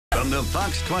the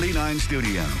Fox 29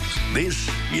 studios,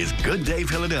 this is Good Day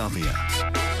Philadelphia.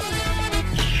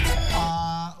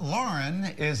 Lauren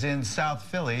is in South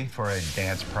Philly for a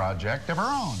dance project of her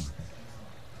own.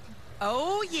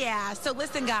 Oh, yeah. So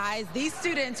listen, guys, these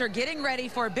students are getting ready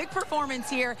for a big performance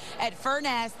here at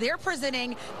Furness. They're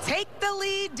presenting Take the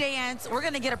Lead Dance. We're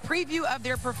going to get a preview of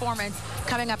their performance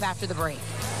coming up after the break.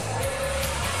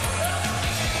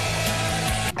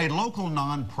 A local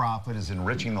nonprofit is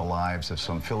enriching the lives of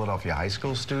some Philadelphia high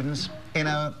school students in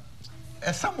a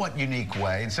somewhat unique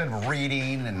way. Instead of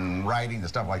reading and writing and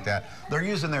stuff like that, they're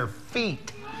using their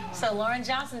feet. So Lauren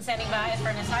Johnson standing by at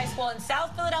Furness High School in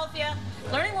South Philadelphia,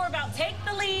 learning more about Take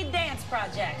the Lead Dance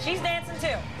Project. She's dancing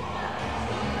too.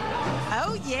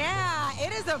 Oh, yeah.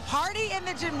 It is a party in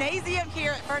the gymnasium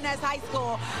here at Furness High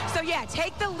School. So, yeah,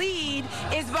 Take the Lead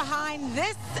is behind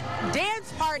this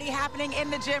dance party happening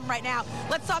in the gym right now.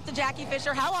 Let's talk to Jackie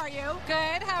Fisher. How are you?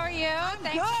 Good. How are you?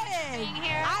 Thanks for being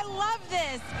here. I love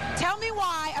this. Tell me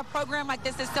why a program like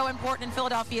this is so important in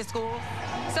Philadelphia schools.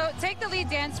 So Take the Lead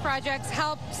Dance Project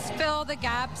helps fill the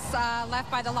gaps left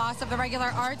by the loss of the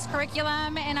regular arts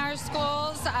curriculum in our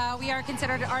schools. We are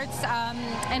considered arts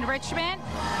enrichment,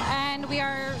 and we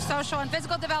are social and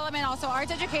physical development, also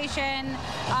arts education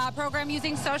program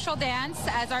using social dance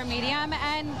as our medium.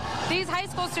 And these high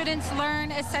school students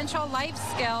learn essential life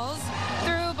skills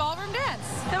through ballroom dance.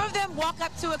 Some of them walk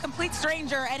up to a complete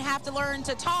stranger and have to learn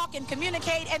to talk and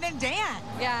communicate and then dance.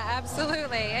 Yeah,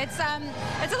 absolutely. It's a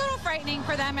little frightening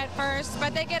for them at first,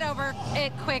 but they get over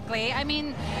it quickly. I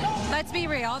mean, let's be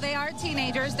real. They are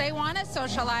teenagers. They want to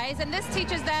socialize, and this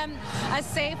teaches them a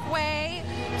safe way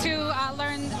to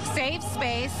learn safe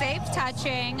space, safe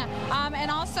touching,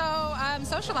 and also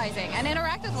socializing and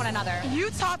interact with one another. You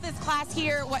taught this class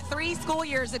here, what, 3 school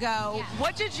years ago. Yeah.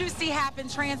 What did you see happen,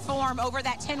 transform over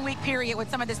that 10-week period with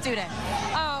some of the students?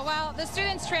 Oh, well, the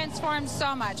students transformed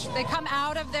so much. They come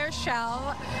out of their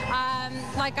shell.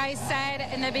 Like I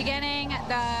said in the beginning,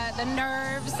 the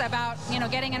nerves about,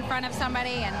 getting in front of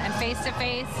somebody and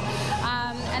face-to-face.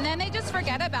 And then they just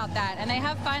forget about that, and they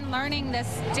have fun learning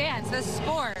this dance, this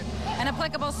sport, an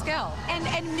applicable skill.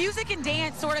 And music and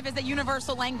dance sort of is a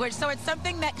universal language, so it's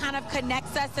something that kind of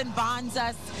connects us and bonds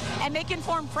us, and they can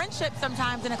form friendships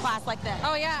sometimes in a class like this.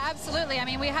 Oh, yeah, absolutely. I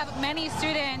mean, we have many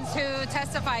students who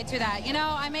testify to that.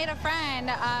 I made a friend,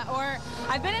 or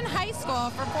I've been in high school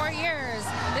for 4 years.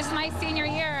 This is my senior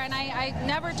year, and I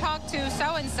never talked to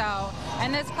so-and-so,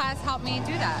 and this class helped me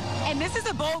do that. And this is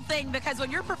a bold thing, because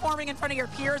when you're performing in front of your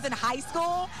peers in high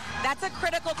school, that's a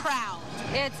critical crowd.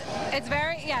 It's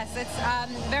very, yes,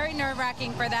 it's very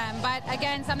nerve-wracking for them, but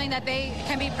again, something that they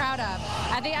can be proud of.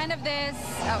 At the end of this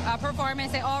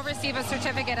performance, they all receive a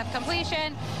certificate of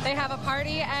completion. They have a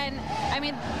party, and I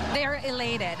mean, they're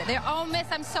elated. They're, oh, miss,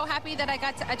 I'm so happy that I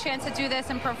got a chance to do this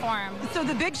and perform. So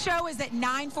the big show is at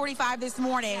 9:45 this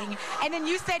morning, and then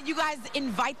you said you guys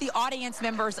invite the audience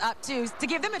members up too, to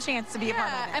give them a chance to be a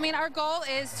part of it. I mean, our goal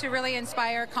is to really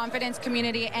inspire confidence,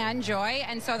 community, and joy,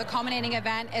 and so the Culminating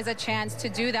Event is a chance to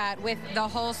do that with the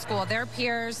whole school, their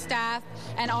peers, staff,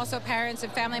 and also parents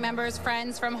and family members,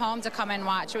 friends from home to come and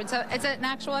watch. It's an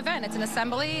actual event. It's an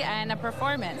assembly and a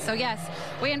performance. So yes,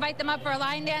 we invite them up for a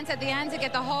line dance at the end to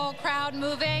get the whole crowd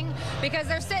moving, because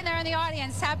they're sitting there in the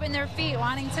audience tapping their feet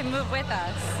wanting to move with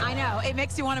us. I know, it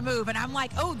makes you want to move, and I'm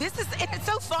like, oh, it's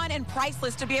so fun and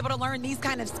priceless to be able to learn these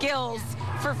kind of skills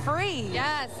for free.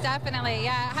 Yes, definitely.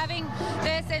 Yeah, having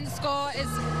this in school is,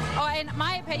 in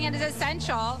my opinion, is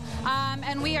essential,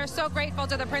 and we are so grateful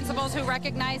to the principals who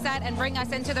recognize that and bring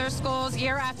us into their schools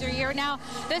year after year. Now,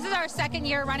 this is our 2nd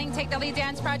year running Take the Lead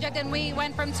Dance Project, and we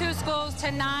went from 2 schools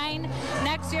to 9.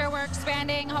 Next year, we're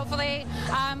expanding, hopefully.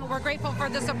 We're grateful for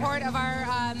the support of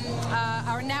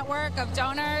our network of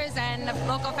donors and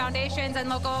local foundations and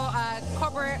local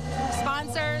corporate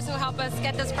sponsors who help us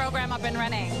get this program up and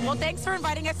running. Well, thanks for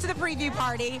inviting us to the preview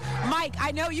party. Mike,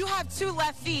 I know you have 2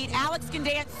 left feet. Alex can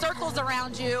dance circles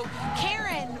around you.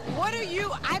 Karen, what are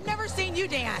you? I've never seen you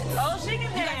dance. Oh, she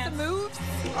can dance. You got some moves?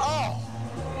 Oh,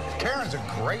 Karen's a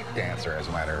great dancer, as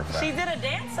a matter of fact. She did a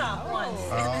dance-off once in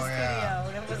the studio,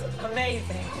 and it was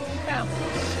amazing. Yeah.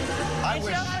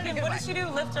 What did she do?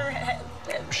 Lift her head,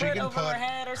 she can over her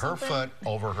head or something? Her foot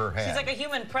over her head. She's like a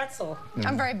human pretzel.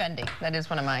 I'm very bendy. That is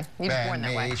one of my. You're born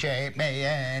that way. Bend me, shape me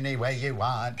any way you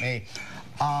want me.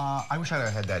 I wish I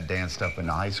had that dance stuff in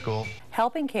high school.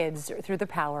 Helping kids through the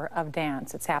power of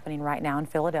dance. It's happening right now in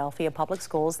Philadelphia public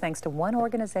schools thanks to one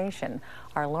organization.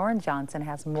 Our Lauren Johnson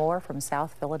has more from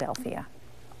South Philadelphia.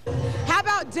 How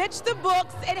about ditch the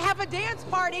books and have a dance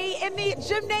party in the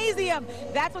gymnasium?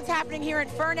 That's what's happening here at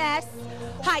Furness.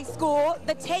 High School.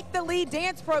 The Take the Lead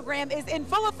dance program is in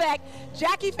full effect.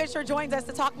 Jackie Fisher joins us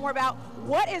to talk more about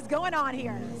what is going on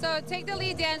here. So Take the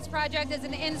Lead Dance Project is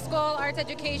an in-school arts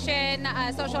education,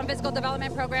 social and physical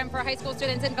development program for high school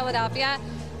students in Philadelphia.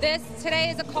 This today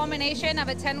is a culmination of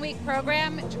a 10-week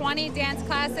program, 20 dance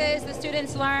classes. The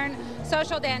students learn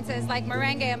social dances like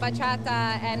merengue and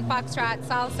bachata and foxtrot,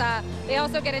 salsa. They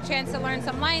also get a chance to learn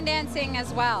some line dancing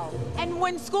as well. And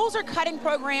when schools are cutting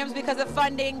programs because of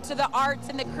funding to the arts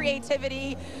and the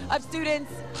creativity of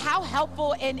students, how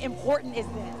helpful and important is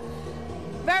this?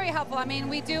 Very helpful. I mean,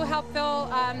 we do help fill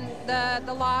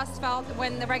the loss felt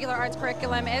when the regular arts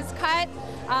curriculum is cut.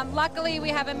 Luckily, we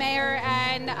have a mayor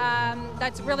and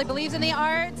that really believes in the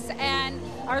arts, and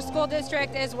our school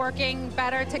district is working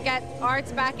better to get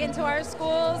arts back into our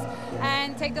schools.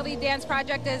 And Take the Lead Dance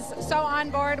Project is so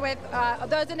on board with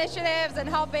those initiatives and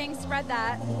helping spread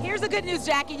that. Here's the good news,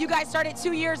 Jackie. You guys started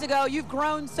 2 years ago. You've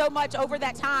grown so much over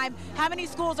that time. How many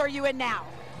schools are you in now?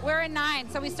 We're in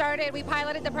 9. So we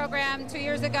piloted the program 2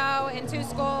 years ago in 2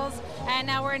 schools, and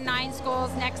now we're in 9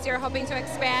 schools next year, hoping to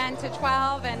expand to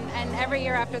 12 and every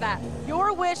year after that.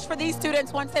 Your wish for these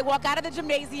students once they walk out of the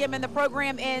gymnasium and the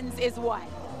program ends is what?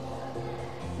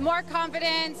 More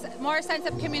confidence, more sense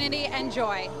of community, and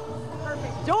joy.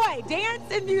 Perfect. Joy.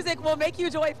 Dance and music will make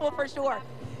you joyful for sure.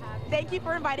 Thank you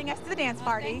for inviting us to the dance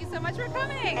party. Thank you so much for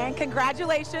coming. And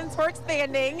congratulations for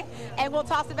expanding. And we'll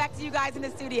toss it back to you guys in the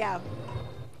studio.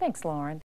 Thanks, Lauren.